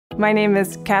My name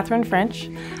is Catherine French.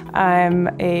 I'm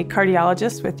a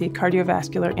cardiologist with the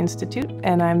Cardiovascular Institute,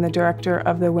 and I'm the director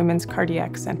of the Women's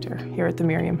Cardiac Center here at the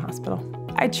Miriam Hospital.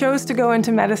 I chose to go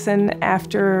into medicine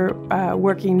after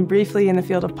working briefly in the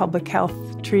field of public health,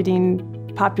 treating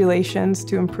populations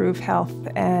to improve health,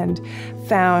 and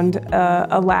found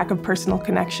a lack of personal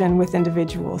connection with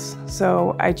individuals.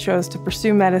 So I chose to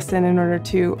pursue medicine in order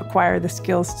to acquire the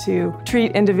skills to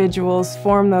treat individuals,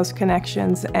 form those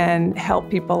connections, and help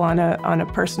people on a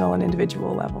personal and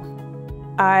individual level.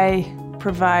 I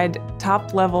provide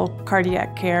top-level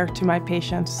cardiac care to my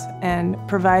patients and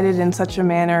provide it in such a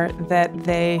manner that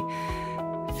they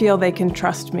feel they can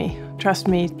trust me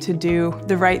to do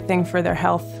the right thing for their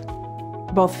health,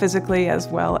 both physically as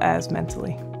well as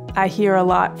mentally. I hear a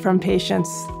lot from patients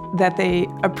that they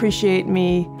appreciate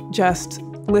me just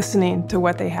listening to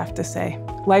what they have to say.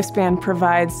 Lifespan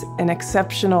provides an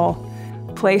exceptional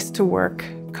place to work,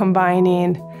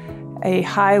 combining a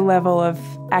high level of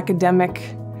academic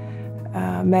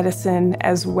medicine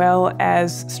as well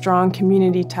as strong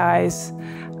community ties.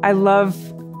 I love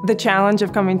the challenge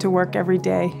of coming to work every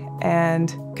day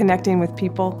and connecting with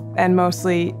people, and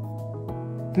mostly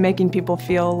making people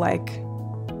feel like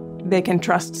they can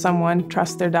trust someone,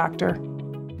 trust their doctor.